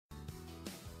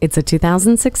It's a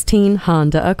 2016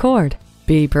 Honda Accord.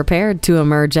 Be prepared to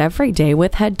emerge every day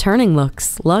with head-turning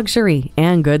looks, luxury,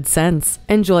 and good sense.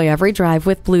 Enjoy every drive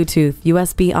with Bluetooth,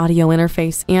 USB audio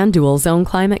interface, and dual-zone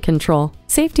climate control.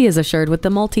 Safety is assured with the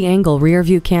multi-angle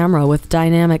rear-view camera with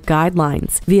dynamic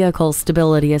guidelines, vehicle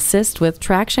stability assist with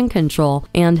traction control,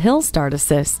 and hill start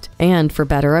assist. And for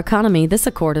better economy, this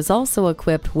Accord is also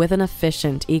equipped with an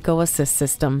efficient Eco Assist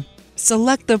system.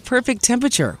 Select the perfect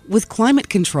temperature with climate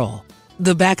control.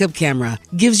 The backup camera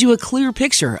gives you a clear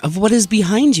picture of what is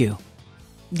behind you.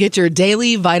 Get your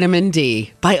daily vitamin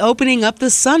D by opening up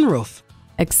the sunroof.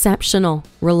 Exceptional,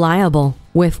 reliable,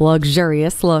 with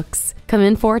luxurious looks. Come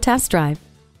in for a test drive.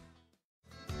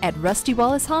 At Rusty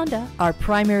Wallis Honda, our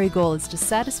primary goal is to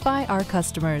satisfy our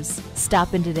customers.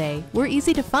 Stop in today. We're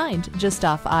easy to find just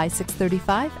off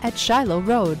I-635 at Shiloh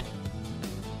Road.